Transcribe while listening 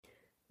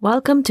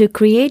Welcome to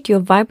Create Your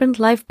Vibrant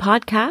Life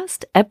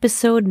podcast,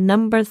 episode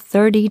number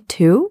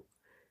 32.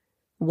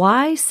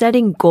 Why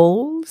setting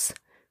goals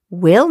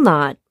will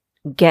not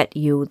get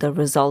you the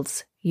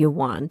results you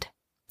want.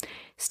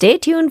 Stay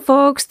tuned,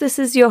 folks. This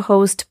is your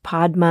host,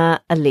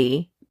 Padma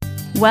Ali.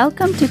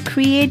 Welcome to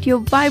Create Your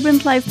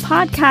Vibrant Life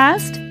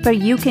podcast, where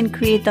you can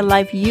create the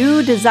life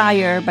you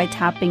desire by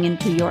tapping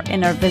into your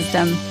inner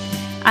wisdom.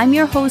 I'm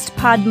your host,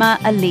 Padma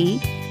Ali.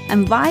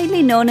 I'm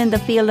widely known in the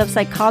field of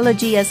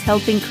psychology as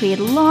helping create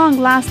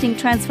long-lasting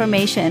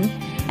transformation.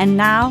 And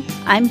now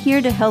I'm here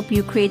to help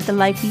you create the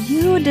life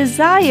you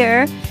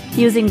desire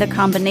using the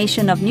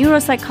combination of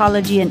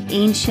neuropsychology and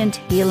ancient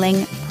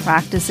healing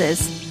practices.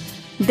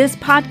 This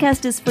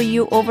podcast is for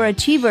you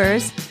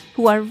overachievers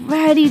who are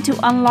ready to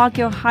unlock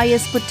your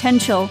highest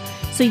potential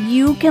so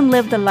you can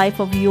live the life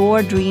of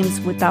your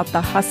dreams without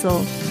the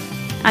hustle.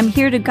 I'm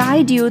here to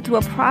guide you through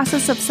a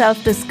process of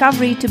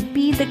self-discovery to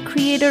be the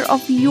creator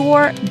of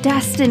your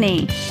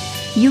destiny.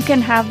 You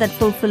can have that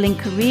fulfilling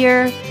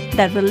career,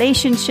 that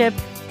relationship,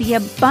 the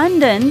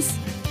abundance,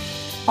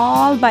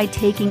 all by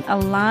taking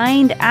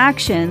aligned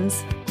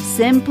actions,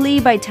 simply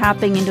by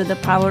tapping into the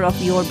power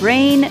of your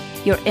brain,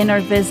 your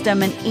inner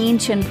wisdom, and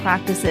ancient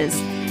practices.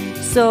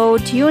 So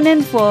tune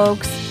in,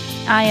 folks.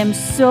 I am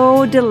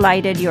so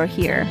delighted you're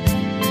here.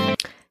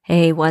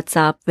 Hey, what's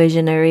up,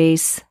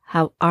 visionaries?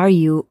 How are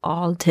you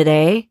all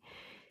today?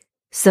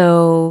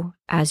 So,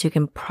 as you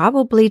can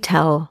probably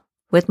tell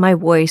with my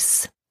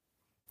voice,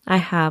 I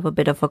have a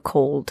bit of a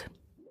cold.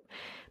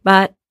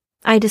 But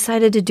I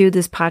decided to do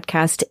this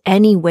podcast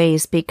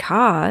anyways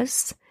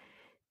because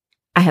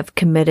I have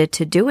committed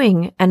to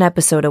doing an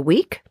episode a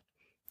week,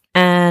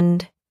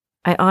 and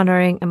I'm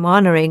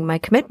honoring my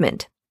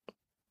commitment.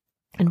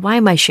 And why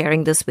am I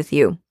sharing this with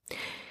you?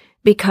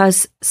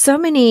 Because so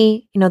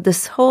many,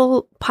 this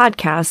whole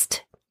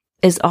podcast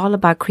is all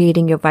about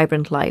creating your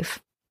vibrant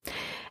life.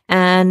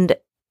 And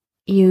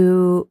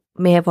you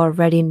may have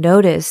already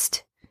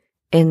noticed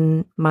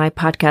in my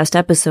podcast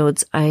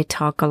episodes, I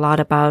talk a lot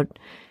about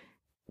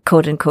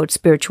quote unquote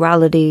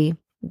spirituality,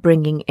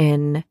 bringing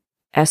in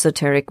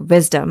esoteric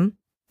wisdom.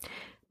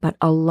 But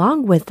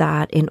along with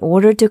that, in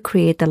order to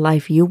create the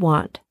life you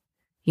want,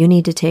 you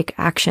need to take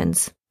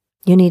actions.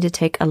 You need to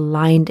take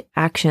aligned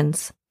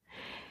actions.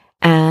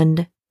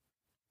 And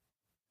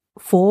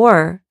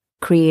for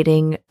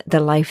creating the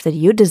life that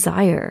you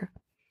desire,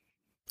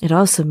 it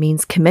also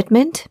means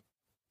commitment,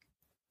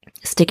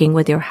 sticking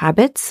with your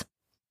habits,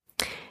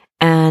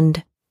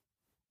 and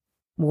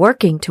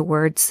working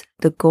towards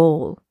the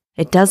goal.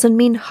 It doesn't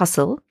mean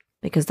hustle,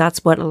 because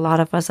that's what a lot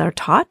of us are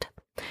taught.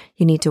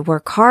 You need to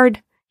work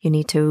hard. You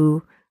need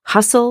to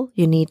hustle.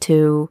 You need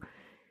to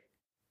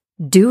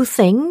do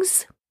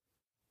things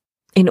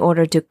in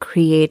order to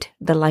create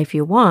the life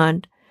you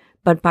want.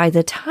 But by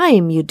the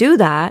time you do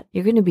that,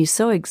 you're going to be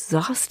so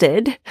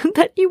exhausted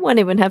that you won't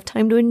even have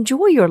time to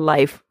enjoy your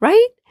life,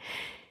 right?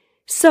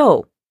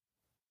 So,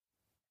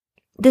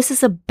 this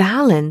is a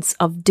balance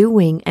of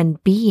doing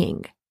and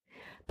being.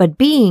 But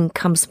being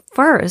comes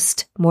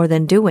first more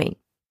than doing.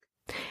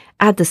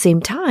 At the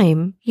same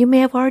time, you may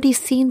have already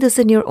seen this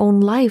in your own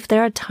life.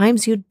 There are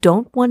times you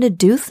don't want to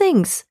do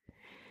things.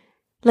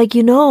 Like,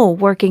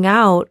 working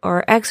out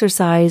or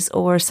exercise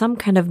or some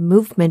kind of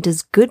movement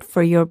is good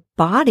for your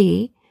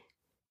body.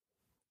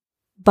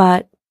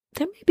 But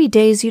there may be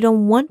days you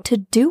don't want to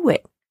do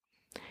it.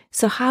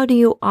 So how do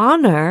you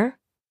honor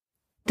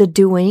the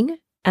doing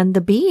and the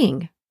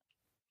being?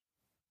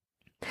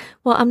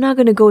 Well, I'm not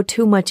going to go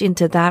too much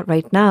into that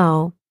right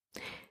now,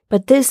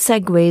 but this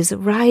segues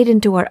right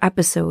into our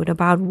episode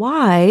about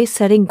why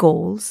setting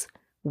goals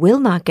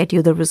will not get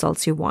you the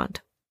results you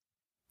want.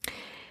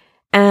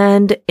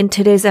 And in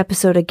today's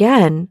episode,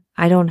 again,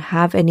 I don't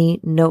have any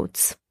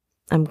notes.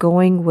 I'm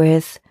going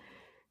with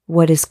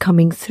what is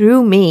coming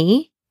through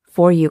me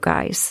for you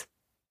guys.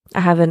 I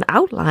have an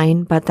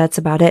outline, but that's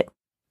about it.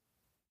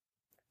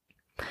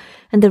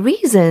 And the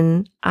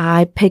reason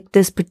I picked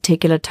this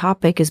particular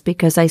topic is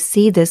because I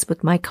see this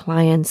with my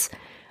clients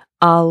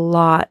a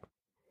lot.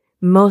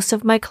 Most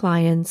of my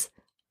clients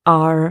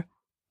are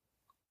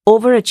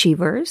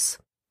overachievers,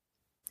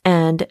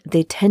 and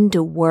they tend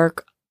to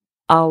work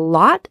a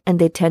lot and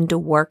they tend to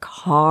work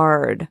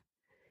hard.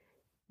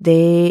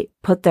 They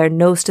put their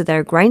nose to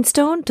the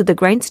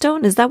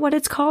grindstone. Is that what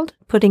it's called?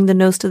 Putting the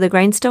nose to the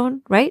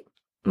grindstone, right?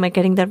 Am I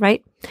getting that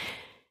right?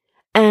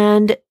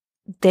 And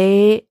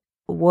they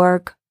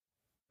work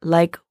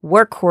like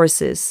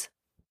workhorses.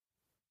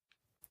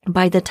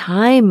 By the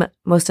time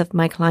most of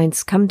my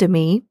clients come to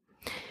me,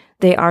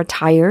 they are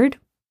tired.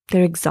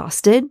 They're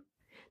exhausted.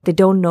 They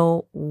don't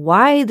know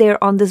why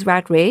they're on this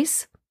rat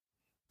race.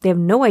 They have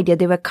no idea.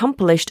 They've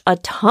accomplished a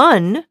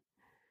ton,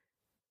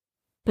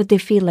 but they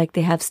feel like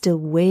they have still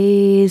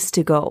ways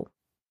to go.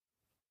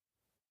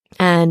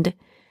 And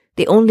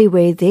the only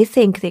way they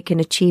think they can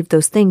achieve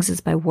those things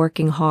is by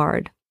working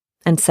hard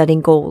and setting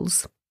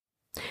goals.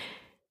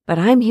 But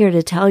I'm here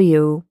to tell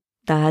you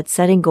that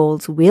setting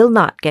goals will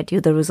not get you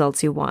the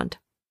results you want.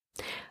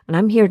 And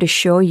I'm here to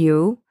show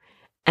you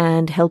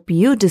and help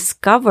you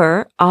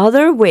discover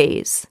other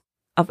ways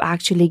of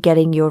actually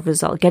getting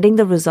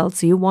the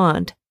results you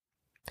want,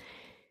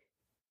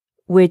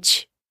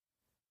 which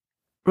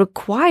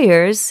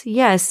requires,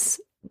 yes,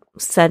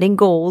 setting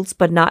goals,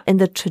 but not in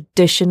the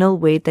traditional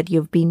way that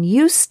you've been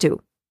used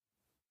to.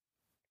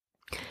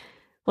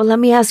 Well, let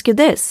me ask you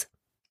this.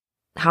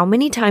 How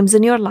many times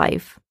in your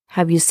life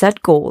have you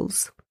set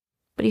goals,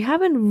 but you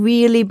haven't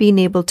really been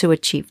able to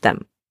achieve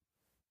them?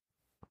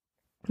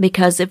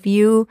 Because if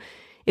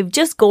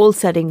just goal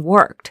setting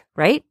worked,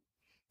 right,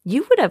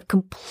 you would have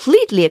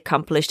completely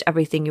accomplished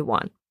everything you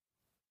want.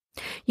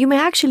 You may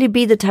actually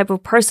be the type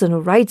of person who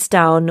writes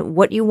down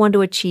what you want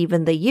to achieve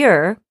in the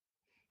year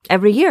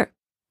every year.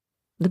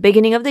 The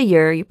beginning of the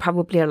year, you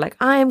probably are like,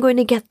 I am going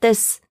to get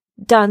this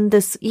done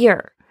this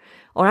year,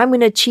 or I'm going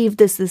to achieve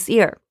this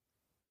year.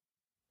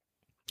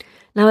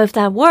 Now, if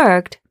that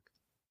worked,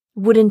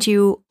 wouldn't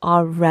you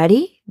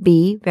already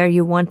be where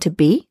you want to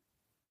be?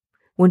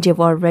 Wouldn't you have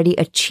already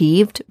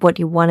achieved what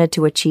you wanted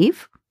to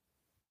achieve?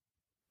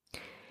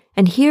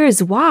 And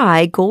here's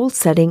why goal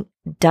setting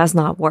does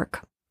not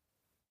work.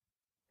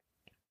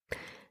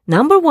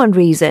 Number one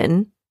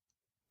reason,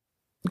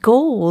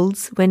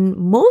 when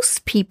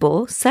most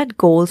people set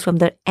goals from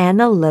their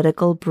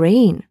analytical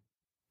brain.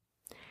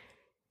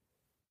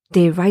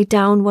 They write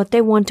down what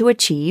they want to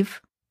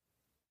achieve,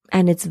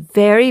 and it's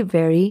very,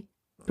 very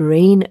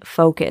brain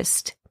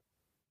focused.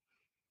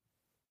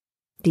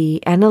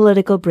 The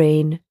analytical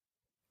brain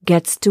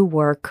gets to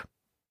work,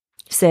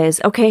 says,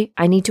 okay,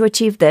 I need to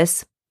achieve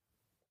this,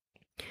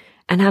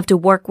 and have to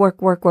work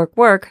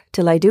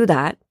till I do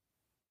that.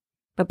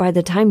 But by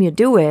the time you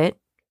do it,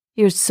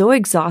 you're so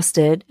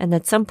exhausted, and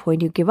at some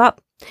point you give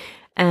up.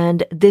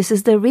 And this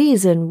is the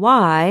reason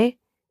why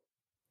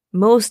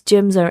most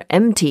gyms are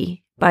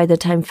empty by the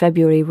time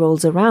February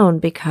rolls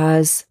around,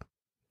 because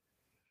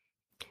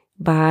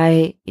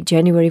by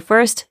January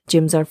 1st,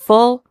 gyms are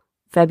full.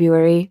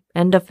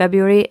 End of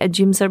February,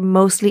 gyms are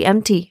mostly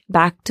empty,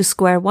 back to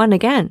square one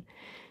again.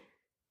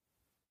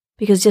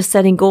 Because just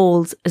setting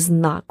goals is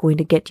not going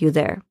to get you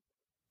there.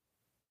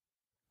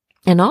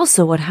 And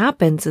also what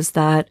happens is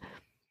that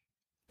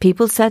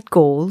people set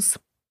goals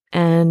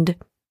and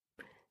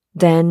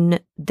then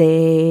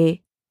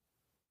they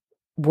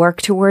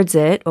work towards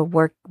it, or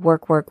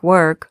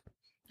work.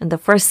 And the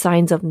first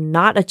signs of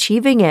not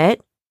achieving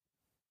it,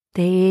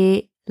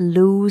 they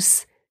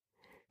lose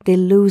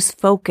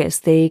focus,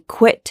 they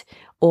quit,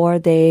 or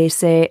they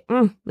say,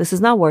 this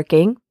is not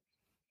working.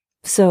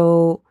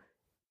 So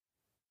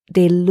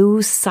they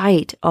lose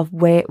sight of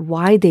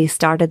why they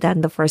started that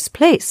in the first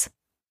place.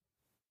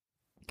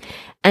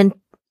 And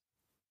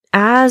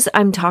as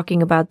I'm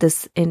talking about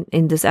this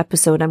in this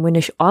episode, I'm going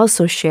to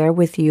also share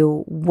with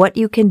you what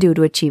you can do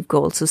to achieve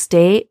goals. So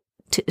stay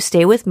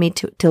with me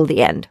till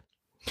the end.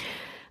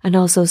 And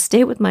also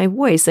stay with my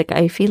voice. Like,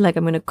 I feel like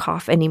I'm going to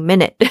cough any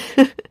minute.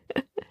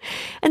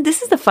 And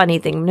this is the funny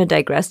thing. I'm going to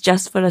digress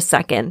just for a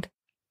second.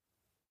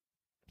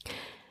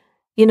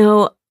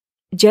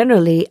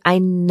 Generally, I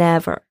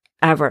never,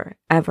 ever,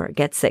 ever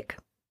get sick.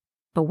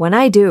 But when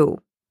I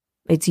do,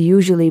 it's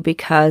usually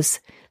because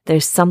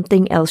there's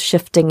something else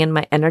shifting in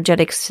my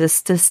energetic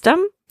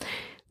system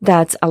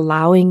that's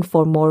allowing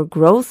for more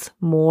growth,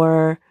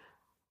 more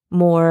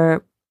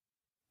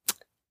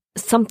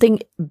something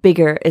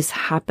bigger is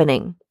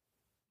happening.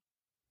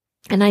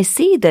 And I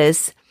see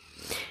this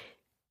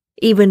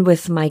even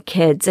with my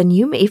kids. And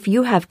if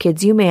you have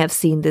kids, you may have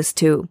seen this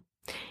too.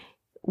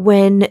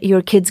 When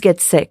your kids get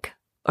sick,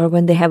 or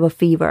when they have a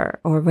fever,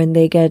 or when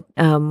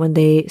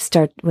they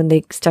start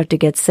to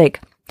get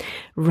sick,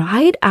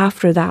 right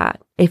after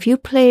that, if you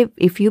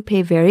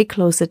pay very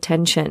close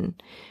attention,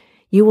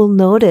 you will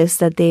notice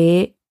that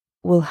they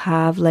will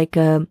have like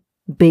a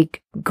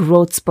big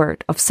growth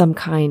spurt of some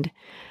kind.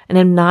 And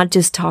I'm not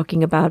just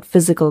talking about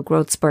physical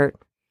growth spurt.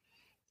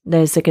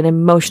 There's like an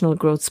emotional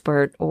growth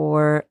spurt,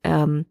 or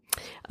a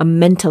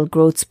mental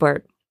growth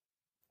spurt.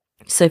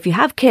 So if you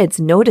have kids,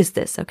 notice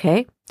this,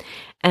 okay?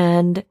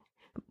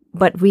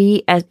 But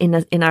we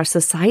in our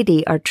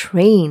society are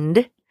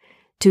trained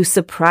to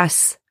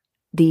suppress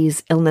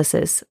these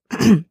illnesses.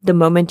 The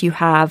moment you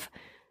have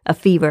a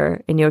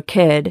fever in your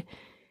kid,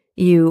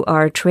 you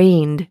are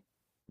trained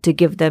to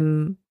give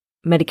them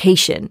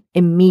medication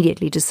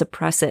immediately to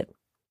suppress it.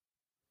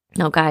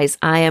 Now, guys,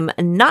 I am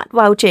not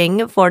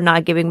vouching for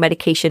not giving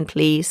medication.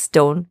 Please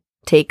don't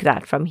take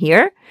that from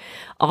here.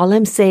 All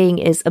I'm saying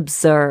is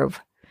observe,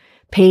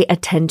 pay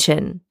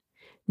attention,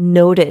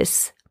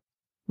 notice.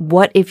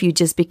 What if you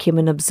just became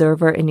an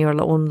observer in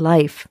your own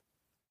life,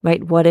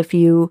 right? What if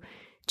you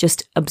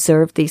just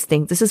observe these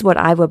things? This is what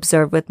I've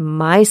observed with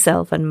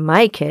myself and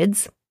my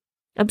kids.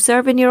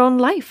 Observe in your own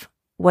life.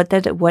 What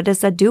does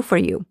that do for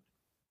you?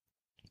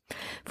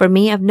 For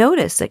me, I've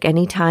noticed, like,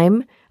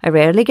 anytime, I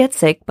rarely get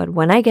sick, but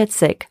when I get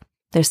sick,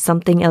 there's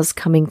something else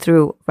coming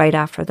through right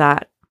after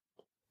that.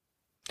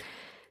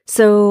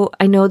 So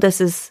I know this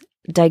is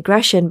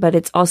digression, but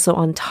it's also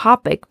on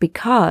topic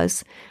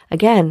because,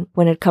 again,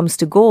 when it comes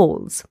to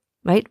goals,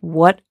 right?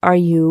 What are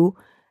you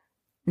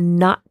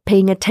not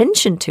paying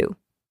attention to?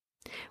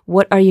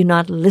 What are you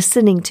not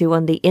listening to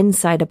on the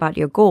inside about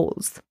your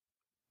goals?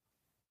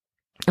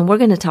 And we're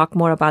going to talk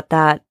more about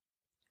that,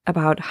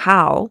 about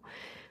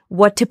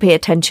what to pay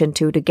attention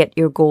to get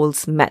your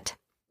goals met,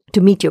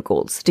 to meet your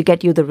goals, to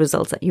get you the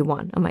results that you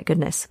want. Oh my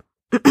goodness.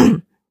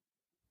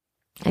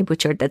 I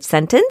butchered that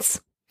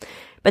sentence,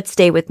 but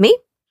stay with me.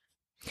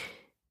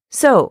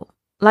 So,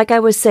 like I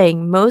was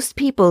saying, most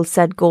people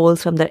set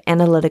goals from their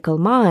analytical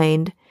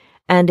mind.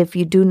 And if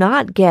you do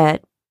not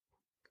get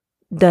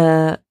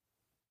the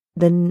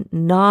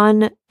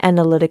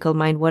non-analytical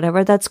mind,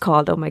 whatever that's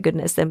called, oh my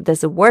goodness,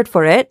 there's a word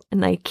for it,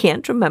 and I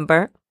can't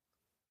remember,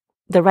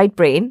 the right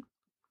brain,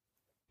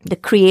 the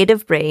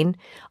creative brain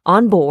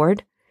on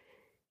board,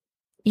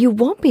 you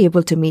won't be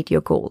able to meet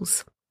your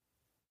goals.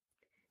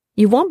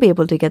 You won't be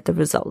able to get the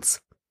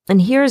results.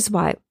 And here's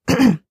why.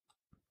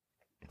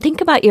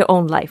 Think about your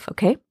own life,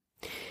 okay?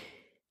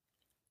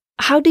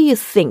 How do you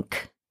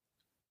think?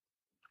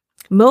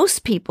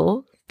 Most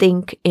people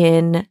think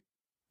in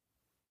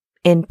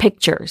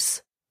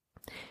pictures.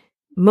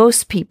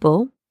 Most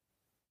people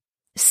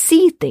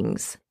see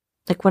things.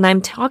 Like when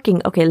I'm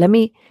talking, okay, let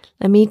me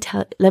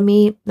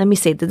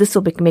say that this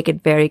will make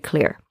it very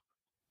clear.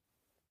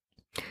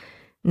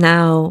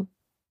 Now,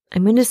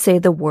 I'm going to say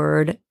the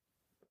word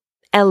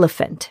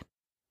elephant.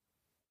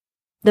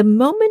 The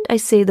moment I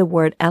say the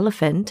word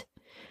elephant,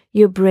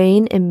 your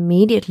brain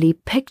immediately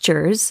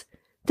pictures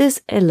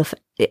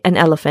an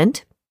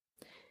elephant,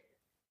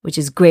 which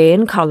is gray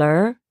in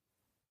color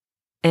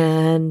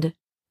and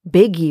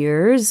big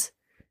ears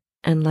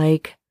and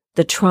like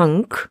the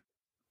trunk,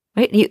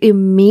 right? You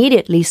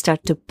immediately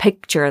start to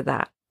picture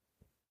that.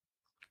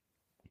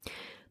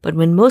 But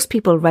when most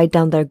people write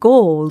down their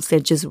goals, they're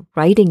just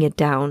writing it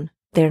down.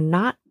 They're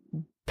not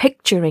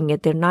picturing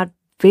it. They're not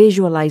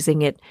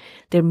visualizing it.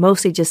 They're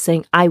mostly just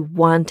saying, I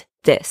want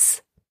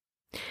this.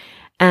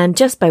 And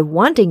just by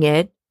wanting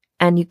it,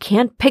 and you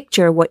can't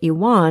picture what you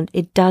want,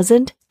 it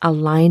doesn't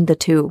align the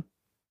two.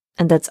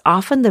 And that's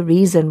often the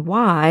reason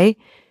why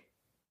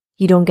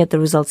you don't get the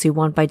results you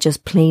want by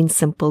just plain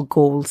simple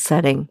goal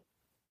setting.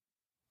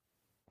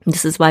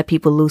 This is why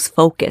people lose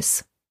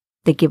focus.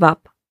 They give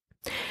up.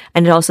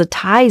 And it also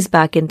ties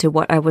back into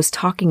what I was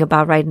talking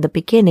about right in the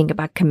beginning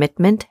about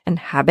commitment and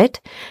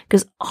habit,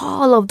 because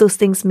all of those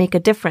things make a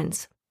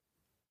difference.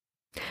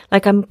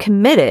 Like I'm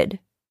committed.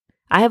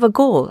 I have a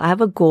goal. I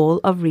have a goal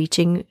of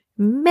reaching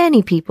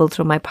many people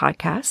through my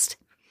podcast.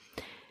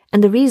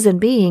 And the reason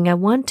being, I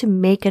want to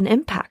make an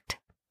impact.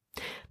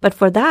 But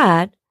for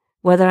that,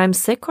 whether I'm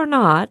sick or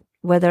not,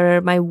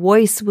 whether my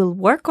voice will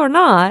work or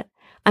not,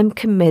 I'm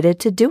committed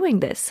to doing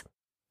this.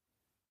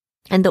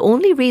 And the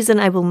only reason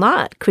I will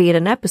not create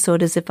an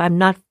episode is if I'm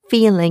not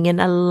feeling in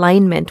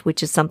alignment,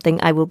 which is something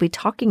I will be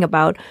talking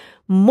about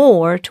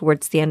more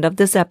towards the end of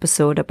this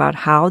episode about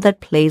how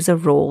that plays a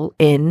role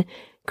in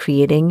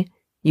creating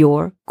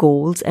your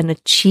goals and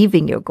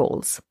achieving your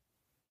goals.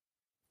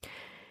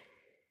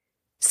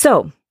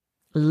 So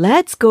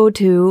let's go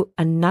to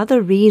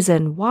another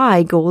reason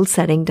why goal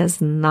setting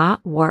does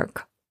not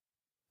work.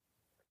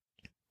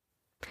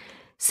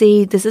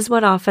 See, this is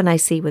what often I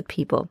see with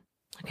people,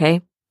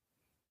 okay?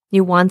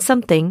 You want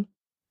something,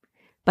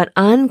 but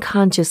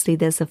unconsciously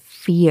there's a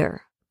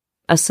fear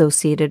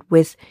associated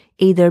with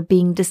either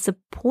being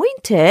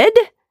disappointed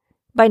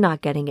by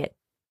not getting it.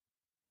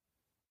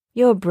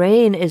 Your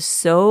brain is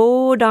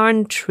so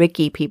darn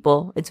tricky,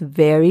 people. It's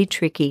very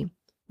tricky.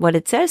 What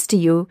it says to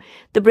you,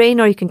 the brain,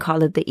 or you can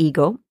call it the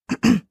ego.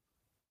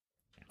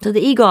 So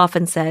the ego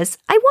often says,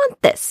 I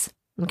want this,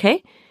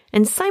 okay?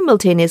 And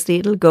simultaneously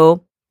it'll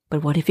go,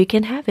 but what if you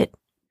can have it?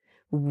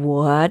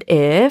 What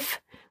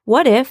if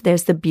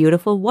there's the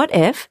beautiful what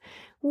if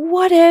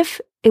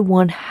it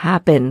won't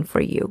happen for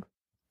you?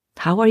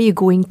 How are you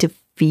going to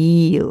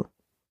feel?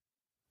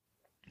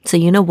 So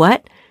you know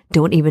what?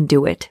 Don't even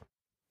do it.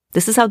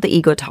 This is how the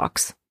ego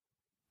talks.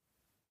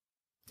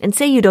 And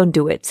say you don't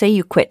do it. Say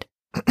you quit.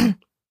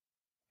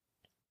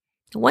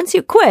 Once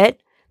you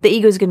quit, the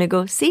ego is going to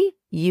go, see,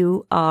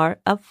 you are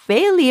a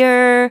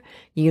failure.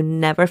 You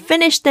never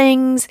finish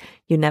things.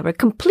 You never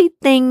complete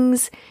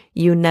things.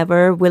 You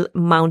never will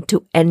amount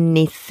to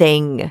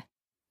anything.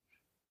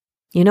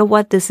 You know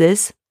what this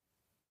is?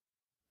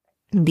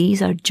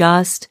 These are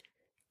just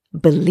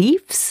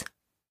beliefs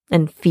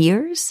and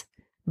fears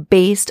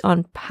based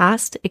on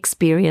past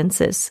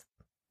experiences.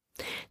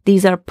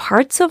 These are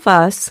parts of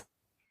us,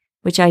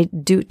 which I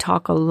do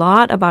talk a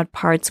lot about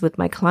parts with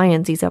my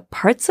clients. These are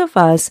parts of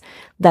us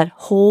that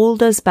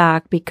hold us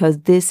back because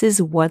this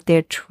is what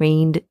they're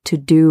trained to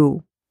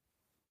do.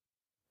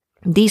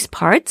 These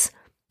parts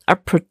are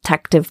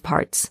protective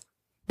parts.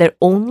 Their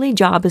only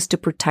job is to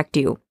protect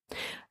you.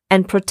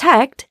 And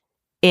protect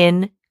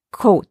in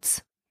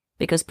quotes,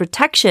 because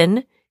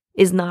protection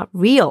is not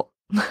real.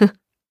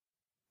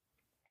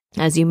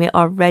 As you may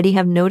already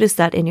have noticed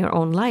that in your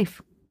own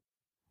life.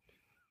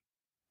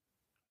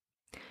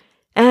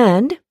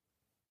 And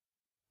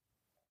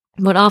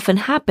what often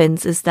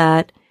happens is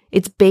that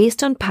it's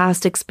based on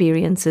past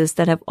experiences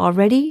that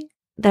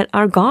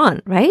are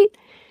gone, right?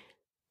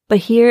 But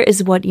here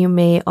is what you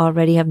may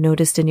already have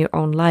noticed in your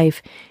own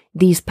life.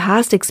 These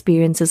past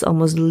experiences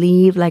almost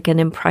leave like an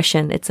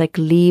impression. It's like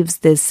leaves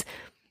this,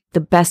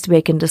 the best way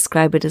I can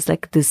describe it is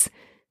like this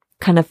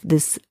kind of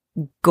this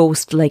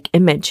ghost-like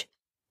image,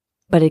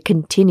 but it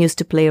continues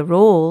to play a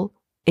role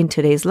in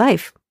today's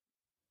life.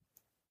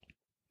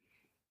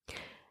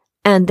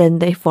 And then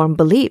they form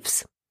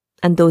beliefs.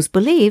 And those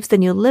beliefs,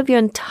 then you live your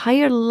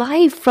entire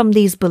life from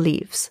these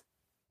beliefs.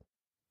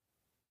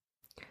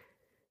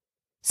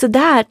 So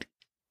that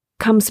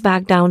comes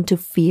back down to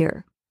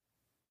fear,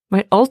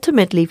 right?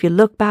 Ultimately, if you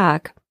look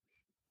back,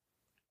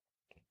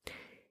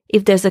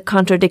 if there's a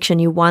contradiction,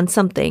 you want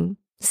something,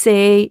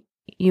 say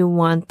you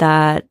want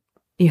that,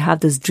 you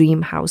have this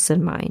dream house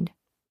in mind,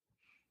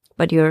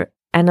 but your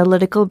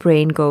analytical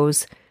brain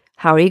goes,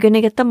 how are you going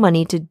to get the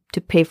money to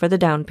pay for the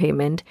down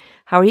payment?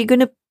 How are you going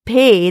to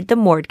pay the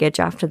mortgage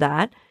after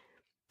that?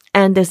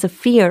 And there's a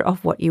fear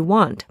of what you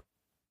want.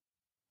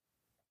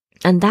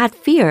 And that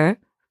fear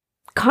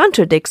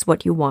contradicts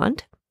what you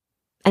want,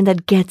 and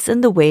that gets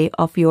in the way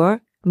of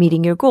your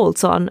meeting your goal.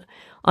 So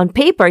on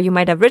paper, you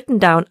might have written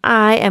down,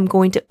 I am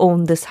going to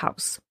own this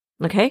house.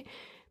 Okay?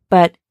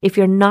 But if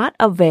you're not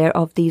aware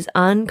of these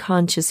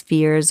unconscious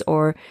fears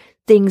or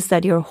things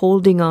that you're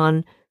holding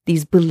on,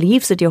 these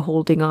beliefs that you're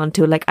holding on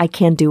to, like, I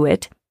can't do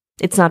it.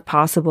 It's not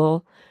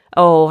possible.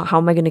 Oh, how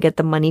am I going to get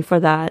the money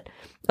for that?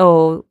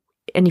 Oh,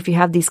 and if you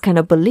have these kind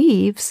of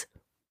beliefs,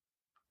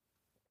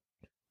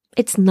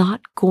 it's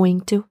not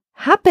going to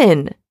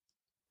happen.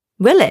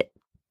 Will it?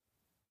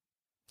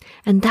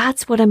 And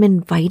that's what I'm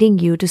inviting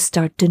you to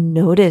start to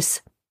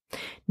notice.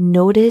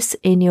 Notice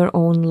in your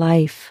own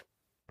life.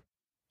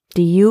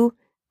 Do you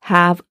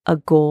have a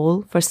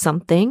goal for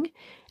something?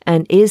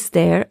 And is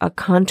there a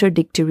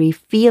contradictory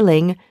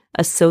feeling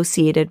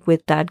associated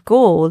with that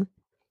goal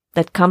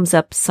that comes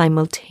up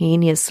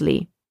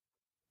simultaneously?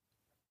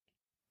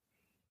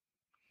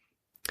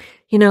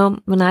 You know,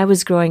 when I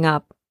was growing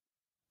up,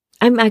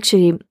 I'm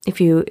actually,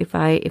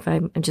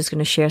 I'm just going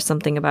to share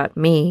something about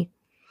me.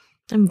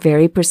 I'm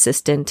very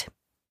persistent.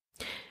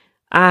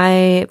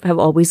 I have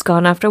always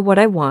gone after what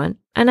I want,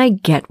 and I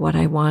get what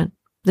I want.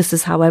 This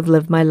is how I've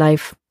lived my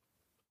life.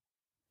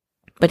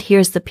 But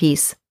here's the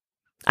piece.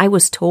 I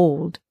was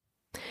told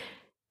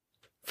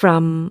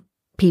from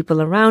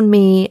people around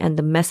me, and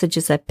the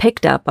messages I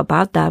picked up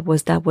about that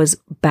was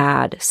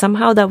bad.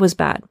 Somehow that was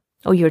bad.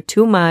 Oh, you're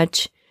too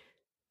much.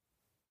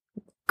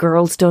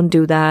 Girls don't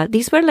do that.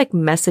 These were like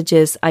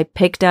messages I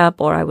picked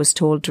up or I was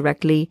told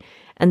directly,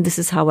 and this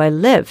is how I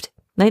lived.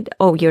 Right?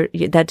 Oh, you're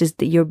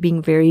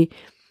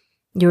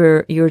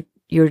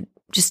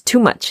just too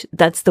much.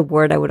 That's the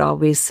word I would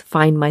always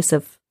find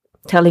myself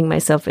telling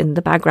myself in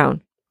the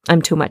background.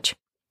 I'm too much.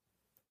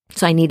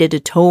 So I needed to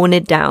tone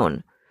it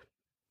down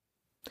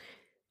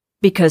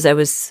because I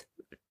was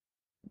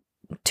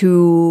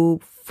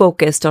too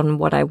focused on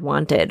what I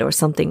wanted or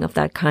something of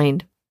that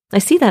kind. I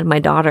see that in my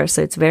daughter,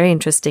 so it's very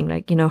interesting,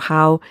 like, you know,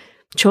 how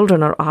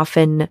children are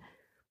often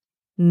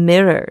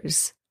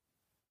mirrors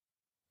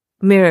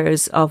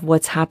of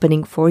what's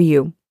happening for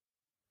you.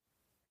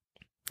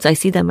 So I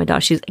see that my daughter,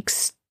 she's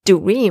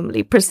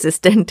extremely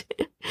persistent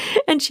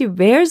and she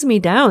wears me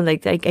down.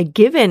 Like I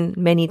give in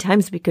many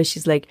times because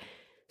she's like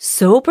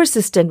so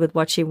persistent with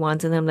what she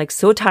wants. And I'm like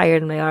so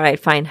tired. I'm like, all right,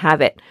 fine,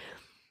 have it.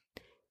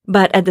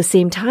 But at the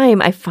same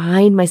time, I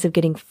find myself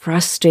getting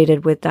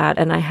frustrated with that.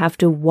 And I have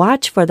to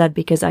watch for that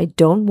because I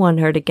don't want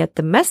her to get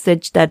the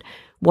message that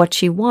what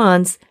she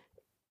wants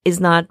is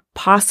not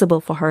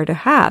possible for her to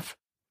have.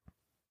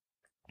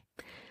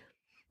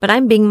 But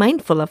I'm being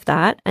mindful of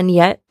that. And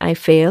yet I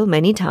fail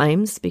many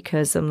times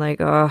because I'm like,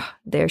 oh,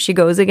 there she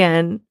goes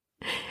again.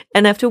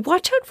 And I have to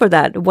watch out for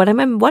that.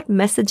 What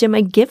message am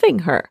I giving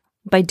her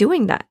by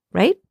doing that,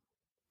 right?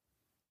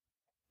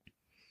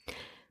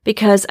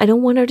 Because I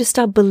don't want her to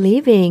stop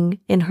believing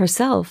in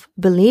herself,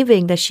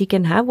 believing that she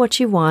can have what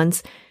she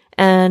wants,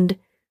 and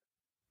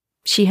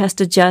she has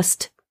to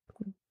just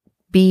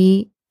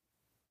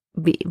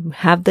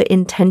have the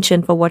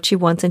intention for what she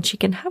wants, and she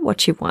can have what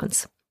she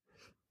wants.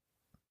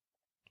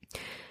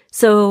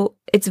 So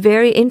it's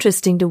very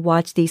interesting to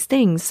watch these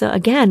things. So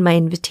again, my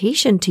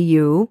invitation to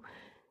you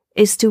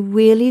is to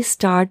really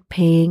start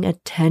paying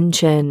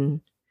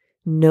attention.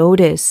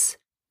 Notice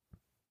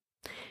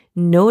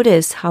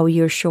how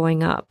you're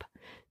showing up.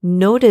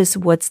 Notice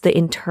what's the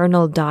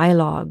internal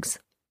dialogues.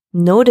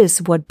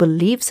 Notice what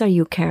beliefs are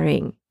you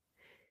carrying.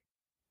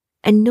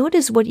 And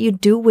notice what you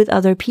do with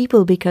other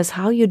people, because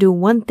how you do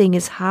one thing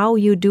is how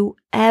you do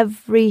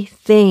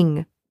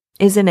everything,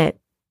 isn't it?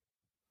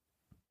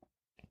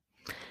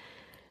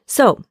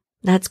 So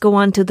let's go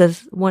on to the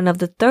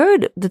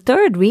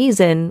third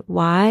reason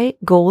why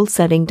goal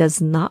setting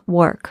does not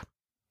work.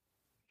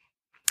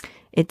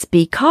 It's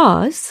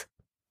because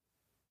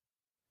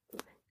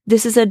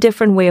this is a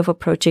different way of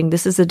approaching.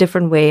 This is a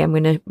different way. I'm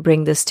going to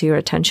bring this to your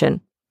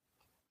attention.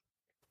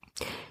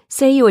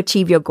 Say you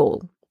achieve your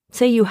goal.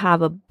 Say you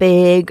have a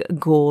big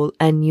goal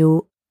and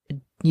you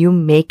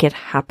make it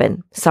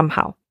happen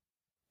somehow.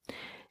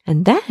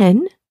 And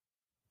then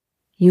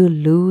you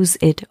lose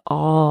it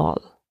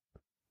all.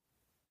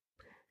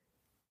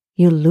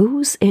 you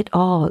lose it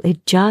all.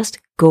 It just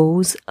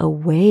goes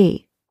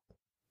away.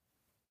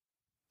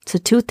 So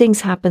two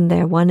things happen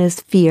there. One is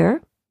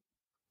fear.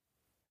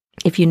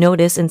 If you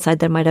notice, inside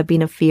there might have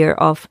been a fear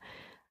of,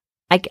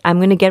 I'm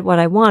going to get what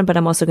I want, but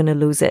I'm also going to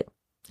lose it.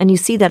 And you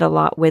see that a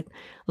lot with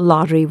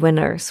lottery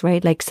winners,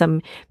 right? Like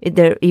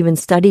there are even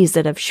studies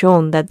that have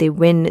shown that they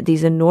win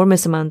these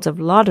enormous amounts of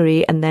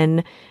lottery and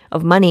then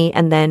of money,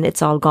 and then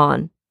it's all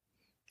gone.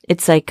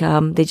 It's like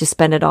they just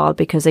spend it all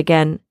because,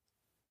 again,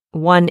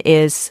 one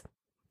is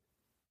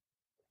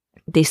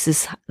this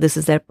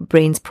is their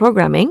brain's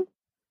programming.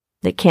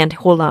 They can't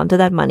hold on to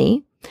that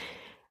money.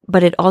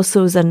 But it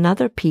also is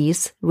another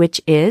piece, which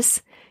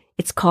is,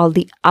 it's called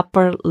the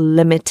upper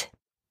limit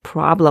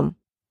problem.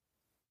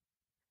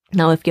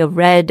 Now, if you've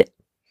read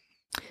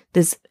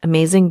this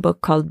amazing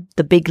book called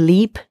The Big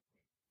Leap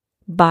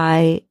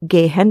by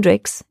Gay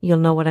Hendricks, you'll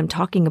know what I'm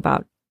talking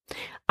about.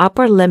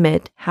 Upper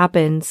limit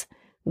happens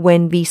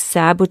when we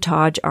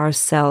sabotage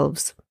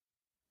ourselves.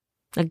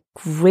 A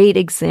great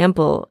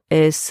example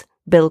is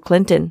Bill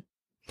Clinton.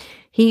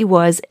 He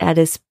was at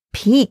his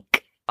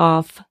peak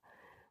of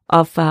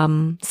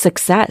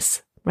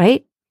success,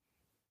 right?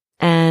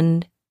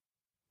 And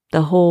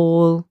the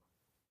whole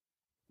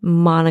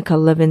Monica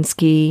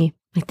Lewinsky,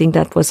 I think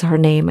that was her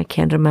name. I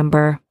can't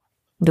remember.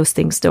 Those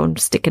things don't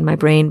stick in my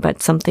brain,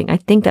 but something, I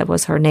think that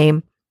was her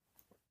name,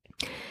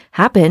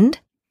 happened.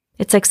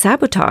 It's like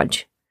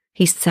sabotage.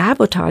 He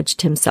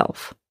sabotaged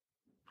himself.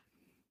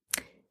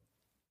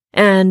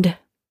 And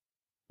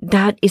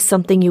that is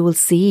something you will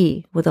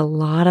see with a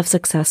lot of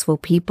successful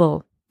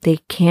people. They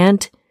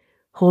can't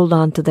hold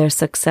on to their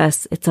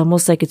success. It's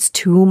almost like it's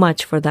too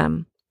much for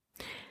them.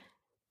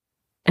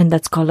 And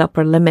that's called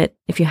Upper Limit.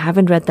 If you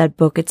haven't read that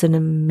book, it's an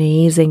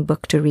amazing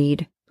book to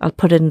read. I'll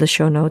put it in the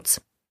show notes.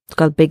 It's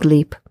called Big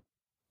Leap.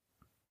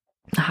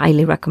 I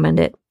highly recommend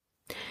it.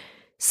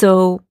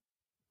 So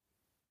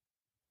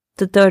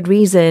the third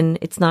reason,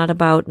 it's not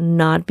about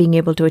not being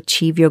able to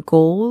achieve your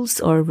goals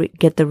or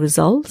get the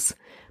results,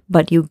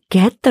 but you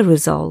get the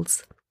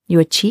results, you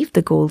achieve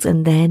the goals,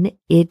 and then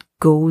it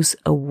goes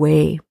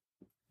away.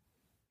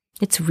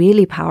 It's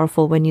really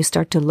powerful when you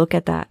start to look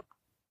at that.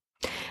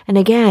 And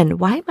again,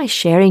 why am I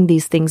sharing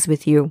these things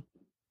with you?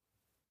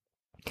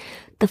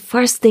 The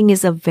first thing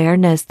is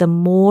awareness. The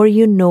more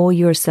you know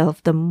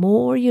yourself, the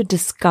more you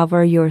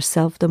discover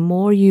yourself, the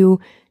more you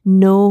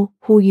know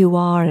who you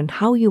are and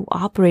how you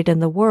operate in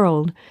the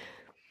world,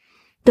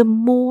 the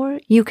more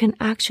you can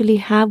actually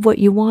have what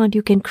you want.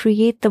 You can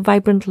create the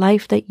vibrant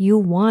life that you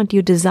want,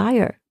 you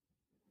desire.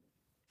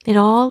 It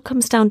all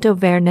comes down to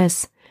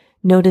awareness,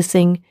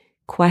 noticing,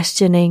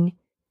 questioning,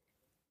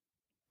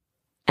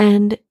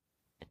 and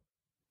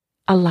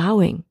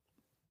allowing.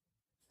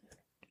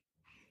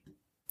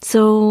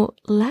 So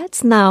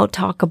let's now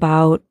talk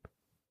about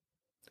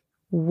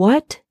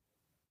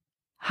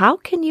how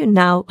can you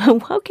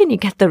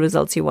get the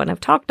results you want? I've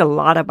talked a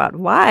lot about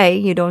why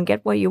you don't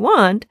get what you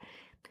want.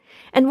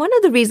 And one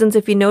of the reasons,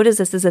 if you notice,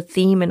 this is a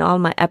theme in all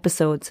my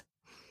episodes,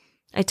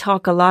 I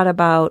talk a lot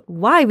about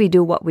why we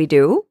do what we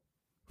do,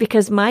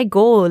 because my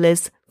goal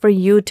is for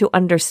you to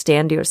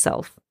understand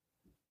yourself.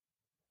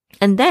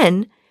 And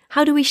then,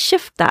 how do we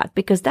shift that?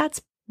 Because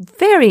that's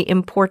very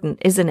important,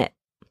 isn't it?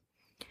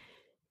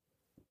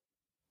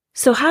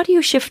 So how do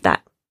you shift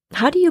that?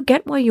 How do you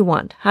get what you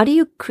want? How do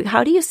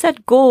you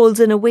set goals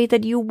in a way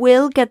that you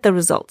will get the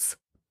results?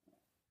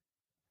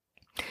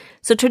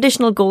 So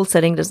traditional goal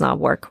setting does not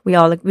work. We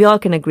all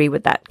can agree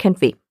with that, can't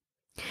we?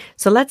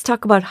 So let's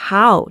talk about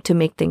how to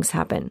make things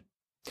happen.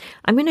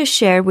 I'm going to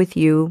share with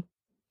you,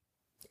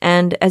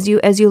 and as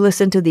you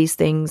listen to these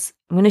things,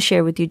 I'm going to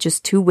share with you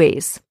just 2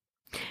 ways.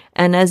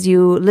 And as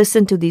you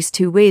listen to these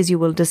 2 ways, you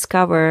will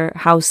discover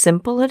how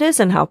simple it is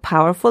and how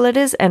powerful it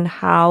is and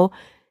how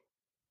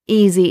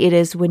easy it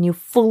is when you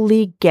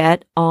fully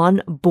get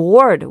on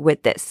board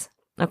with this.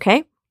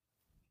 Okay?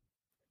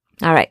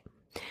 All right.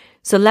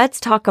 So let's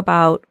talk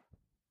about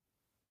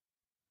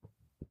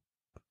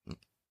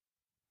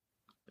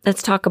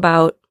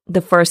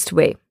the first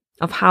way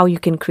of how you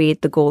can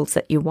create the goals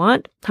that you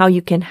want, how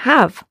you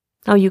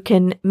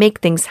can make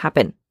things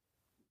happen.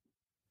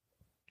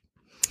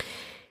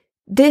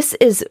 This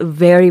is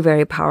very,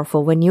 very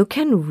powerful when you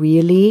can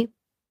really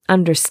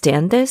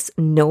understand this,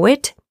 know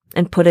it,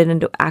 and put it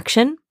into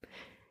action.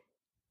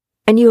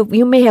 And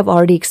you may have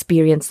already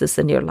experienced this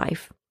in your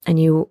life.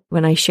 And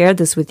when I share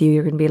this with you,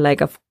 you're going to be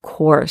like, of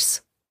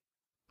course.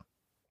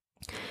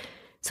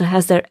 So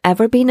has there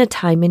ever been a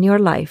time in your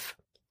life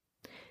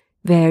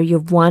where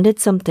you've wanted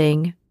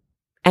something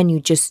and you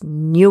just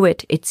knew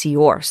it's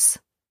yours?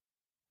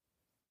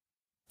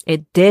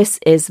 This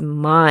is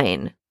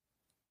mine.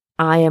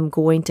 I am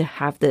going to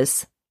have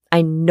this.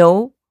 I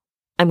know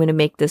I'm going to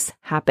make this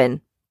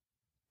happen.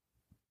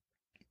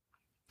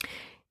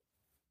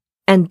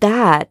 And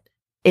that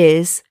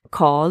is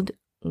called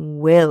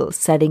will,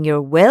 setting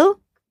your will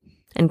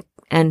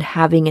and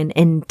having an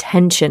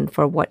intention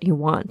for what you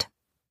want.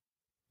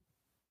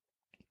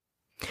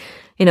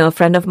 A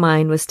friend of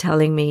mine was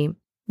telling me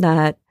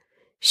that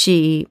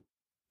they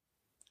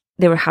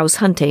were house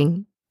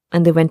hunting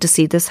and they went to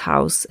see this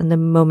house. And the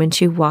moment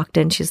she walked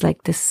in, she's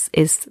like, this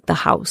is the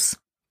house.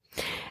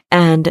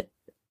 And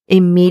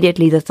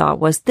immediately the thought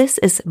was, this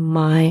is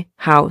my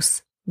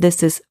house.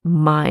 This is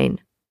mine.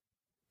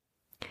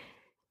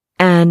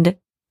 And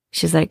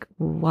she's like,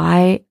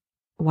 why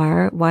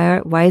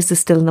is this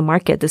still in the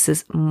market? This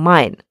is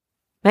mine.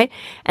 Right?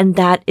 And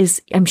that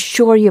is, I'm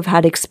sure you've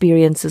had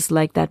experiences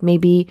like that,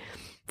 maybe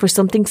for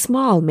something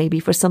small, maybe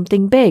for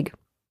something big.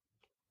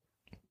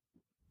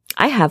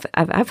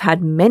 I've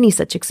had many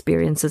such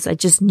experiences. I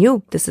just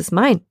knew this is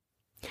mine.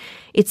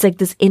 It's like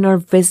this inner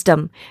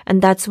wisdom.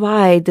 And that's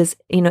why this,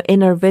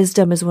 inner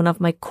wisdom is one of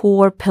my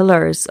core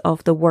pillars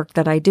of the work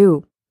that I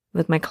do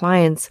with my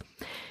clients.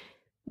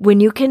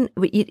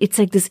 It's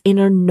like this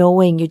inner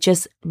knowing, you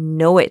just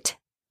know it.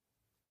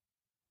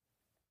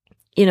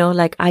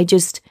 Like I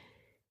just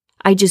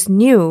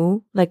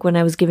knew, like when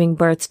I was giving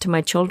birth to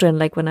my children,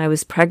 like when I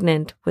was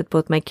pregnant with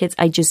both my kids,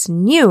 I just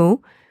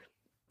knew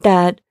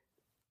that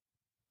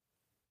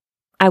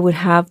I would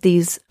have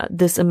this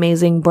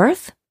amazing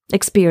birth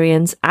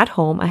experience at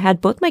home. I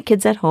had both my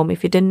kids at home.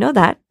 If you didn't know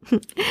that,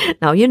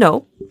 now you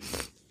know.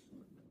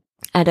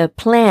 At a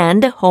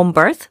planned home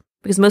birth,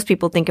 because most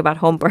people think about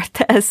home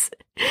birth as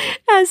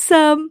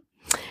the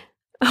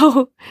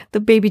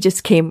baby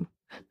just came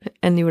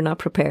and you were not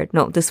prepared.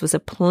 No, this was a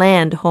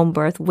planned home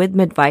birth with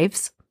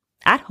midwives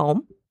at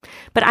home.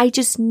 But I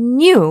just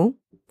knew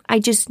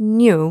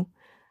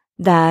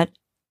that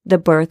the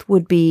birth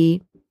would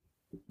be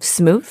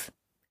smooth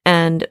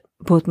and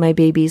both my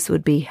babies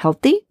would be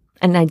healthy.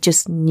 And I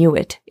just knew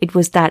it.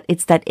 It's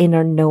that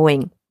inner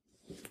knowing.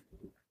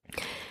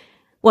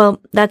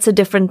 Well, that's a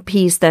different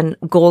piece than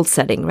goal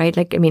setting, right?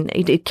 Like, I mean,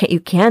 you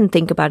can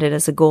think about it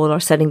as a goal or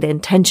setting the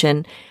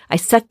intention. I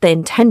set the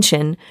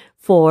intention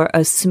for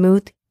a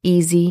smooth,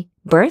 easy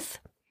birth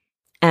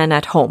and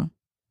at home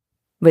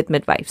with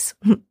midwives.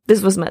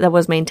 That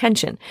was my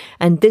intention.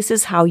 And this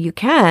is how you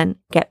can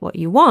get what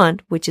you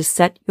want, which is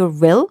set your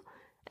will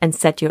and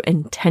set your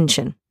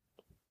intention.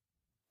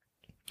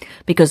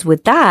 Because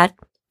with that,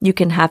 you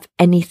can have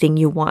anything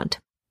you want.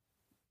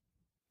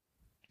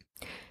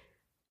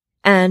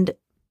 And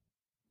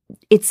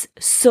it's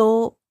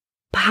so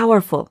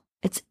powerful.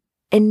 It's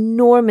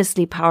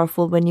enormously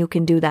powerful when you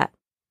can do that.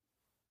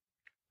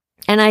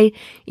 And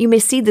you may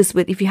see this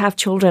if you have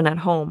children at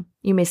home,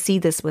 you may see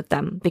this with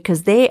them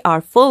because they are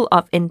full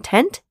of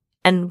intent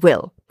and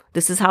will.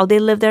 This is how they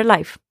live their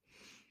life.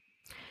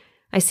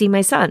 I see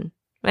my son,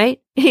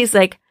 right? He's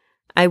like,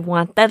 I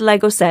want that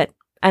Lego set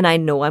and I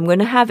know I'm going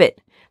to have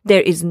it.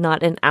 There is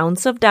not an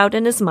ounce of doubt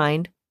in his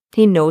mind.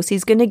 He knows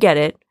he's going to get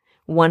it.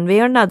 One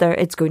way or another,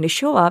 it's going to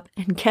show up.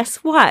 And guess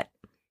what?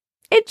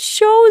 It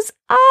shows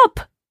up.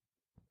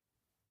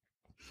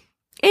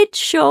 It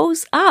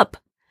shows up.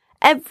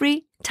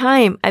 Every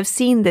time I've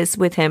seen this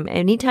with him,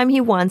 anytime he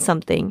wants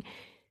something,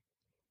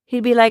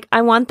 he'd be like,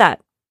 I want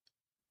that.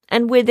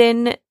 And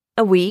within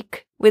a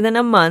week, within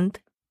a month,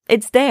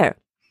 it's there.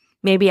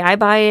 Maybe I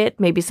buy it.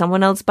 Maybe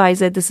someone else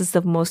buys it. This is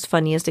the most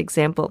funniest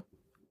example.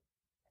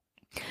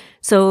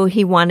 So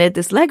he wanted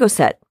this Lego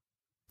set.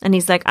 And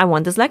he's like, I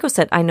want this Lego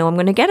set. I know I'm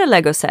going to get a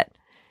Lego set.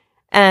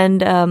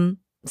 And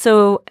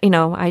so,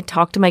 I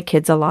talk to my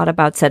kids a lot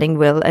about setting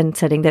will and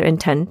setting their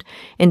intent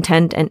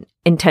and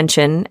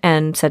intention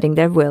and setting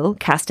their will,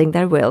 casting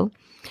their will.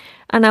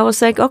 And I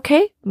was like,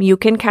 okay, you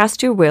can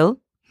cast your will.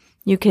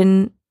 You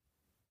can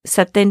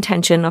set the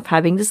intention of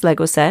having this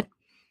Lego set.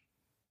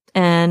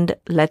 And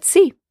let's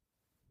see.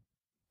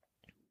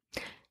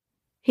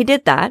 He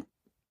did that.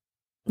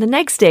 The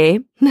next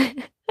day,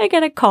 I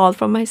get a call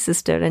from my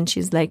sister and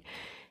she's like,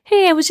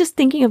 hey, I was just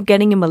thinking of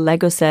getting him a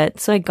Lego set.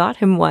 So I got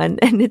him one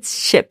and it's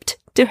shipped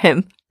to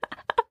him.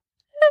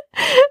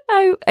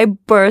 I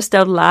burst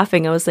out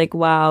laughing. I was like,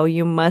 wow,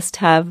 you must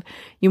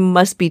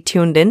be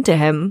tuned into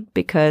him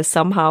because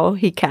somehow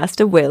he cast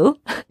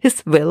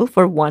his will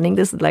for wanting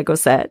this Lego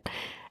set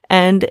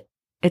and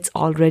it's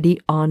already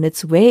on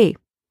its way.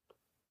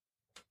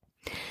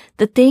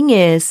 The thing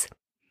is,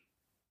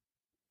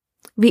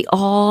 we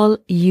all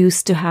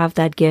used to have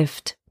that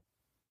gift.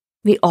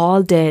 We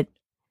all did,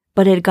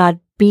 but it got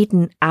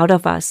beaten out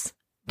of us,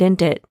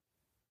 didn't it?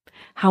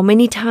 How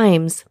many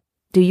times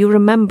do you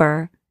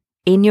remember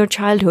in your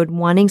childhood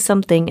wanting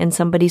something and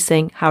somebody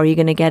saying, how are you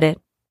going to get it?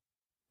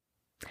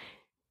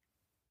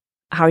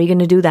 How are you going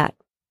to do that?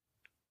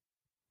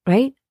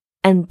 Right?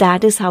 And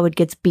that is how it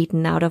gets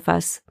beaten out of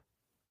us.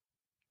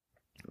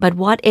 But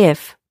what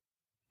if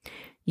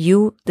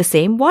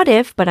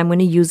but I'm going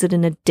to use it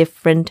in a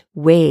different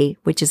way,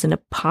 which is in a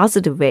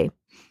positive way.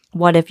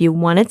 What if you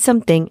wanted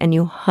something and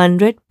you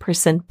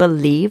 100%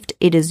 believed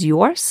it is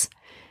yours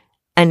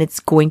and it's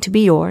going to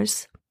be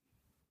yours?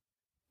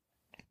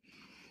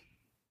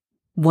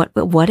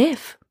 What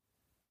if?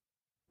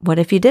 What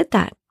if you did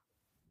that?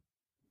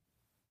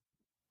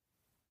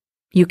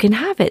 You can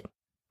have it,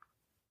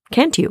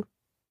 can't you?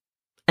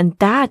 And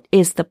that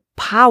is the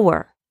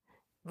power.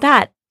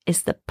 That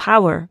is the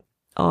power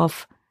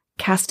of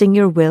casting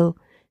your will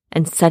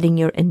and setting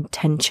your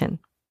intention.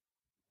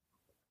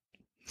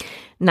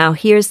 Now,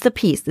 here's the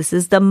piece. This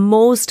is the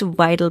most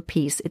vital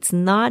piece. It's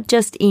not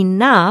just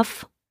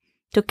enough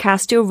to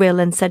cast your will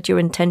and set your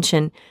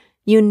intention.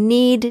 You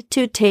need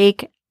to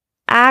take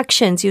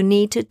actions. You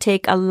need to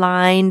take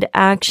aligned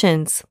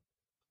actions.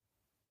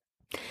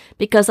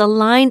 Because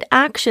aligned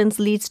actions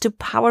leads to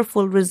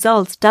powerful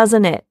results,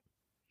 doesn't it?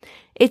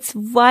 It's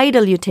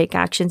vital you take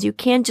actions. You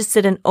can't just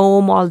sit and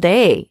om all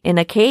day in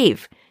a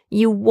cave.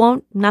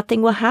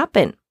 Nothing will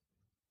happen.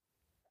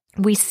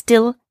 We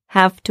still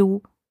have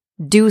to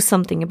do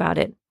something about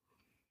it.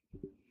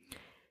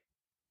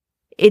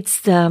 It's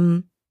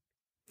the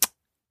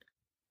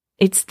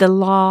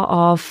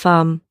law of,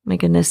 my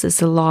goodness,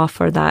 it's a law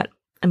for that.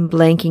 I'm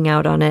blanking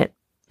out on it.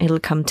 It'll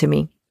come to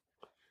me.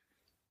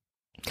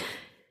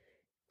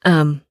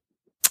 I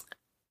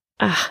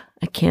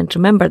can't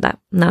remember that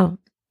now.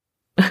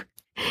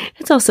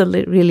 It's also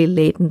really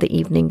late in the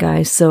evening,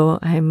 guys. So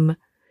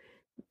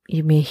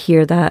you may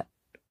hear that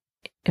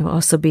I've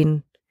also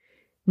been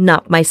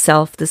not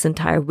myself this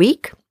entire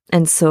week.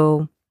 And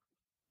so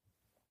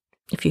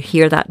if you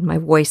hear that in my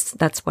voice,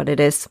 that's what it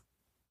is.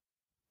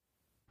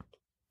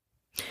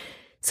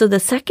 So the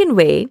second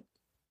way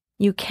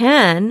you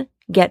can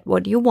get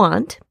what you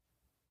want,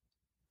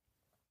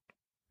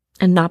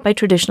 and not by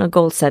traditional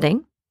goal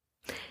setting,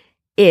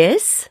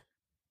 is,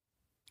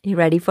 you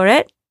ready for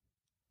it?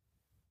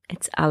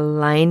 It's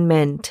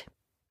alignment.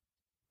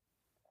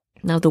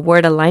 Now, the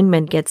word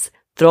alignment gets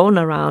thrown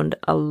around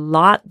a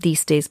lot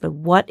these days, but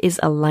what is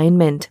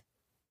alignment?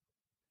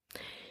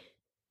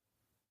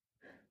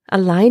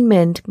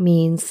 Alignment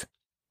means,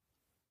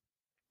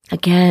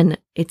 again,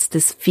 it's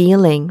this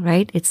feeling,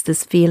 right? It's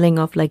this feeling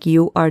of like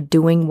you are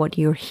doing what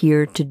you're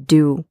here to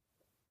do.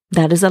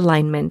 That is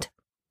alignment.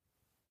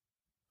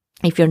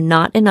 If you're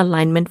not in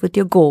alignment with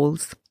your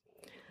goals,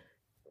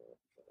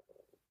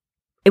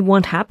 it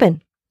won't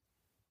happen.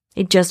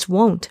 It just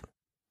won't.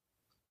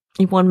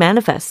 It won't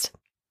manifest.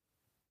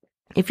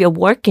 If you're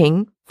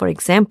working, for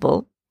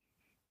example,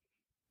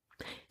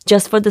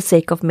 just for the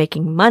sake of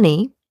making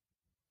money,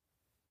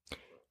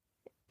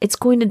 it's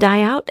going to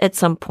die out at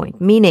some point,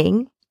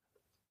 meaning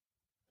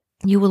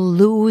you will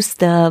lose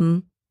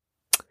the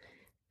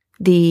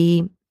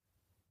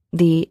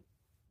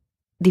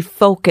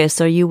focus,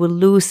 or you will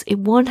lose, it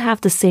won't have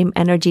the same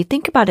energy.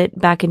 Think about it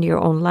back into your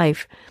own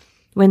life.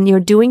 When you're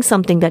doing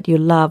something that you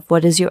love,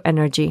 what is your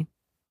energy?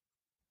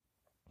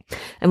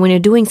 And when you're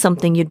doing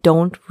something you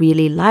don't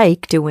really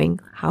like doing,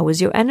 how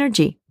is your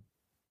energy?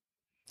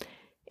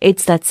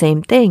 It's that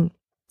same thing.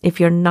 If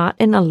you're not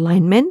in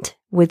alignment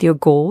with your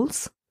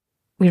goals,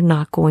 you're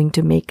not going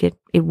to make it.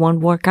 It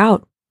won't work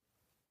out.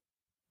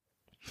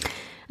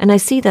 And I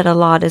see that a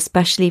lot,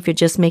 especially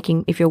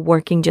if you're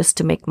working just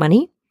to make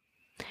money,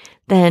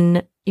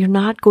 then you're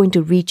not going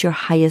to reach your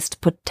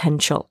highest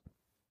potential.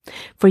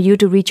 For you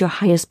to reach your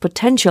highest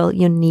potential,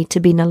 you need to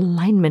be in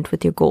alignment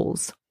with your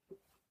goals.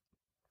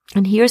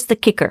 And here's the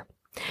kicker.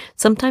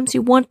 Sometimes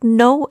you won't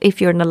know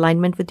if you're in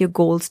alignment with your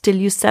goals till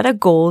you set a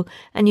goal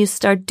and you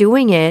start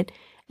doing it.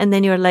 And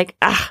then you're like,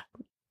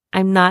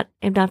 I'm not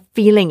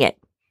feeling it.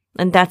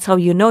 And that's how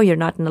you know you're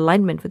not in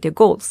alignment with your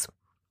goals.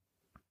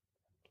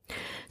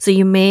 So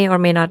you may or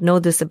may not know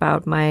this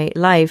about my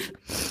life.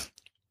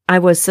 I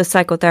was a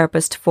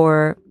psychotherapist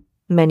for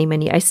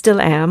many. I still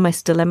am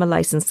a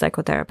licensed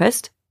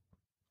psychotherapist.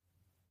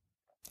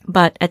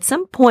 But at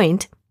some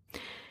point,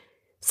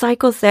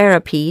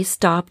 psychotherapy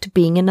stopped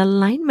being in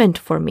alignment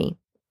for me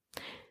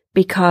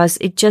because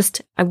I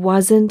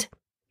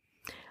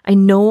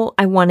know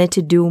I wanted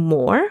to do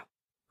more,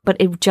 but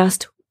it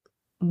just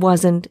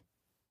wasn't.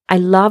 I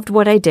loved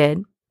what I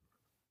did.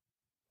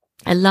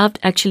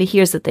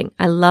 Here's the thing.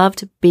 I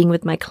loved being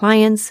with my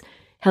clients,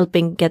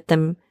 helping get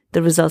them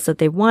the results that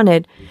they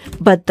wanted,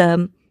 but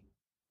the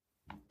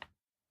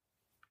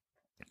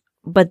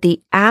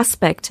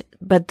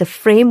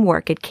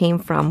framework it came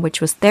from,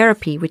 which was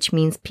therapy, which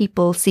means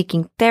people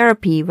seeking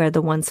therapy were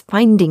the ones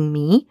finding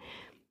me,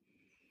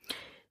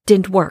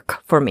 didn't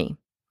work for me.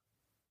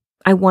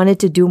 I wanted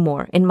to do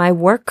more. In my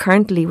work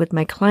currently with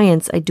my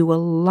clients, I do a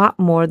lot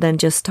more than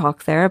just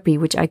talk therapy,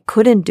 which I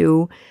couldn't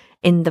do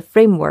in the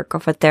framework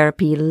of a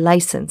therapy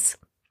license.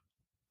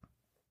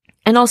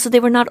 And also they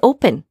were not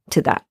open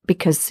to that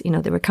because,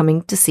 they were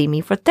coming to see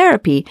me for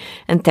therapy,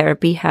 and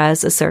therapy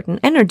has a certain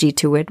energy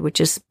to it, which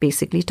is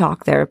basically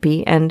talk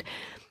therapy. And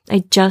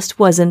I just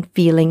wasn't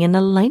feeling in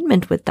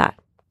alignment with that.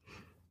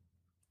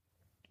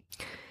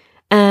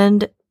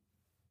 And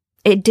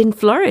it didn't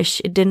flourish.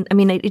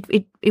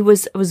 It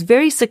was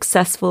very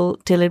successful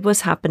till it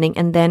was happening.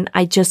 And then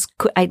I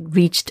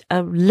reached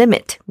a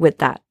limit with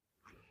that.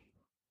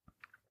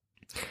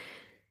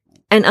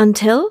 And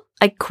until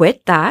I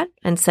quit that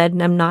and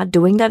said, I'm not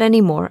doing that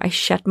anymore, I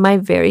shut my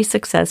very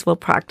successful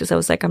practice. I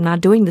was like, I'm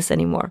not doing this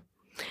anymore.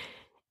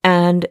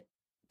 And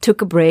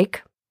took a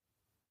break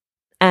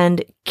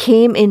and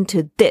came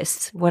into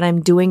what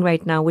I'm doing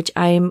right now, which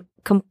I am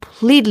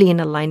completely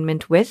in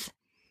alignment with.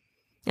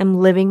 I'm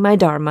living my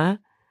dharma.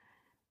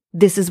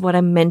 This is what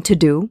I'm meant to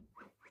do.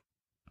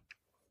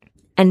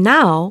 And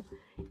now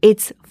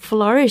it's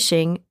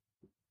flourishing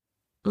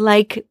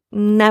like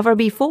never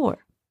before.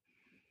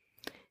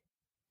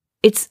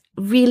 It's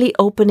really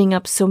opening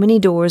up so many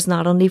doors,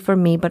 not only for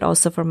me, but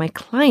also for my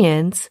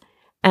clients.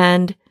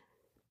 And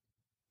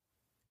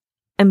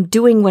I'm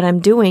doing what I'm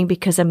doing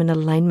because I'm in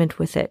alignment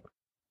with it.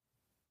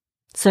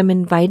 So I'm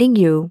inviting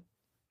you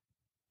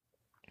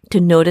to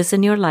notice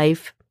in your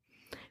life,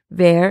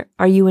 where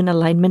are you in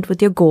alignment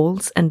with your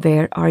goals and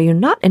where are you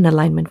not in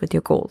alignment with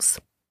your goals?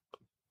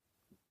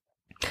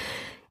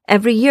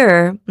 Every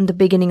year, in the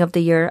beginning of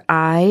the year,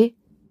 I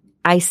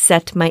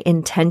set my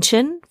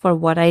intention for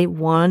what I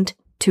want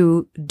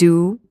to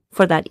do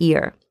for that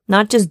year.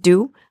 Not just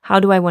do, how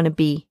do I want to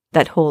be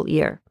that whole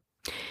year?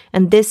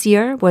 And this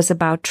year was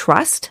about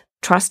trust.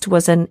 Trust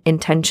was an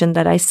intention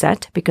that I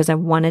set because I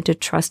wanted to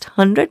trust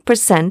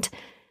 100%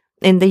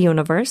 in the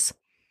universe.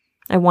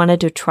 I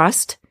wanted to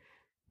trust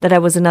that I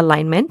was in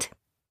alignment.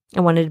 I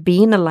wanted to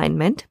be in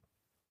alignment.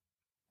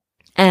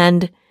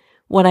 And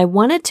what I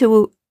wanted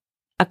to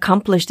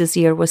accomplish this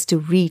year was to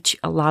reach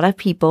a lot of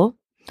people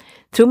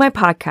through my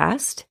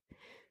podcast,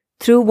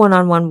 through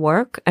one-on-one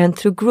work, and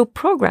through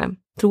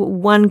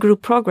one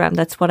group program.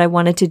 That's what I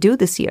wanted to do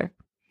this year.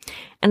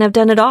 And I've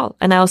done it all.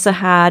 And I also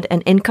had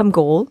an income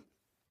goal,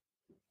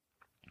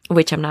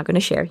 which I'm not going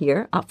to share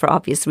here for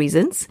obvious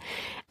reasons.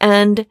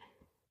 And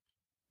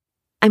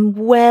I'm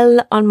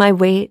well on my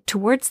way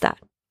towards that.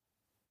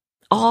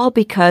 All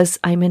because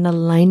I'm in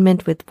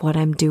alignment with what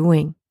I'm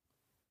doing.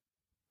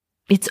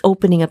 It's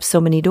opening up so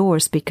many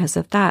doors because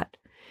of that.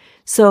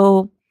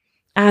 So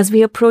as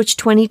we approach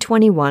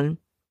 2021,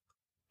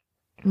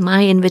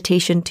 my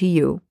invitation to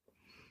you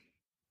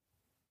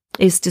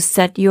is to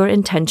set your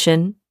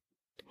intention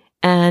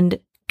and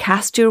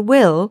cast your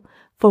will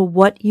for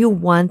what you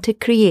want to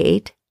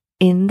create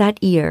in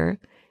that year,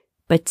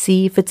 but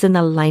see if it's in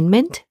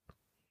alignment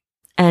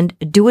and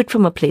do it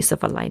from a place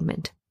of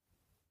alignment.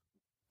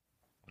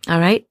 All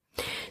right.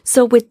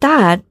 So with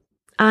that,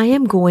 I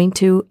am going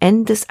to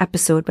end this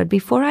episode. But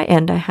before I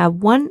end, I have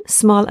one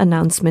small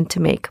announcement to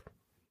make.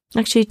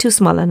 Actually, two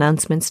small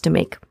announcements to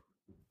make.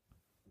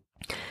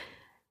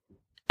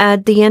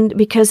 At the end,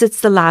 because it's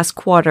the last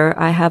quarter,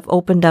 I have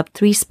opened up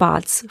 3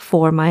 spots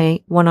for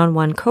my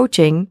one-on-one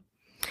coaching.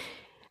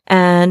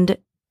 And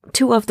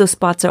 2 of those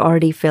spots are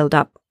already filled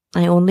up.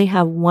 I only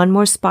have 1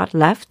 more spot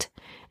left.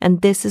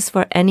 And this is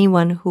for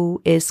anyone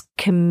who is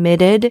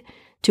committed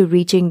to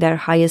reaching their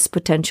highest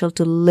potential,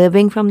 to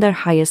living from their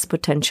highest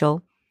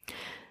potential,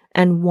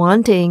 and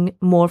wanting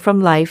more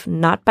from life,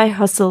 not by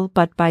hustle,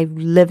 but by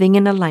living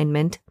in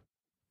alignment,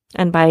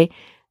 and by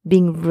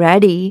being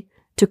ready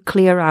to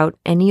clear out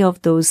any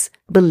of those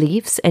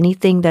beliefs,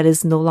 anything that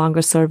is no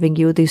longer serving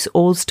you, these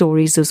old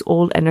stories, those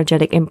old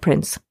energetic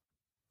imprints.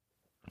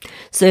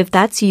 So if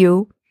that's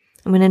you,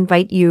 I'm going to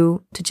invite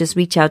you to just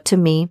reach out to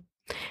me.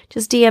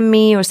 Just DM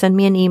me or send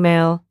me an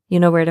email. You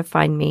know where to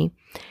find me.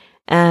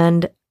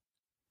 And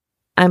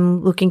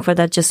I'm looking for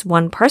that just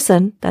one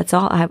person. That's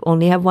all. I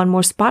only have 1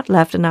 more spot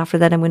left. And after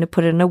that, I'm going to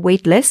put it in a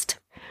wait list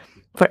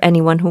for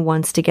anyone who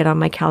wants to get on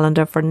my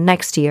calendar for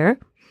next year.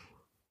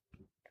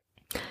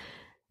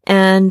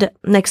 And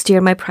next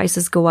year, my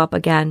prices go up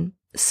again.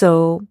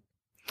 So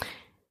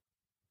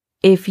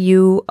if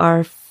you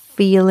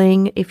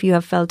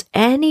have felt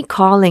any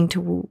calling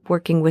to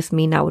working with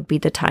me, now would be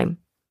the time.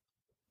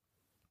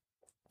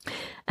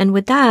 And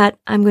with that,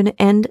 I'm going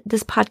to end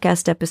this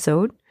podcast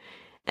episode.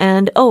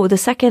 And the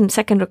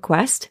second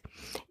request,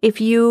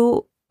 if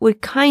you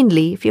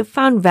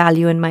found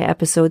value in my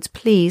episodes,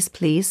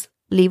 please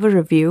leave a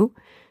review,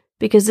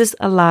 because this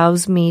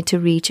allows me to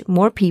reach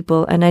more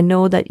people. And I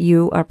know that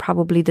you are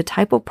probably the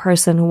type of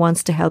person who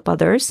wants to help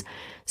others.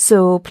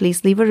 So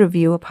please leave a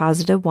review, a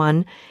positive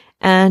one,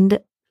 and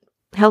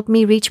help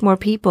me reach more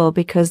people,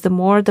 because the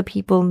more the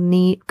people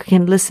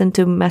can listen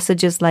to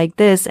messages like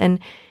this and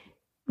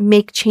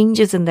make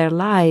changes in their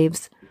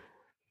lives,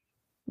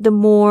 the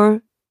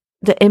more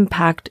the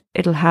impact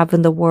it'll have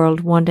in the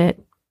world, won't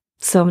it?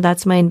 So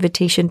that's my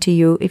invitation to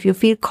you. If you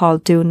feel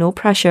called to, no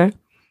pressure,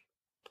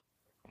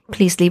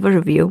 please leave a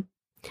review.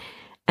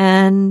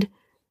 And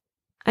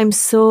I'm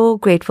so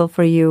grateful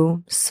for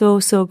you. So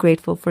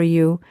grateful for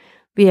you.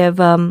 We have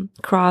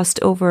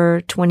crossed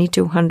over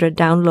 2,200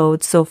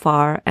 downloads so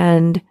far,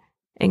 and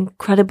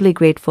incredibly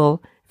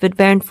grateful. If it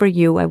weren't for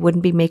you, I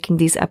wouldn't be making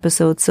these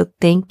episodes. So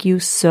thank you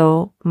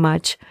so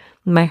much.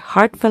 My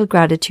heartfelt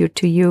gratitude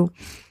to you.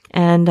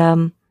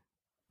 And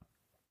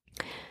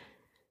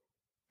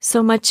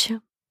so much,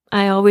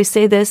 I always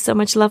say this, so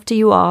much love to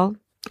you all,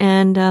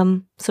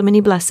 and so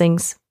many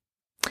blessings.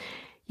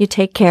 You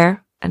take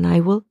care, and I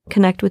will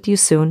connect with you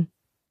soon.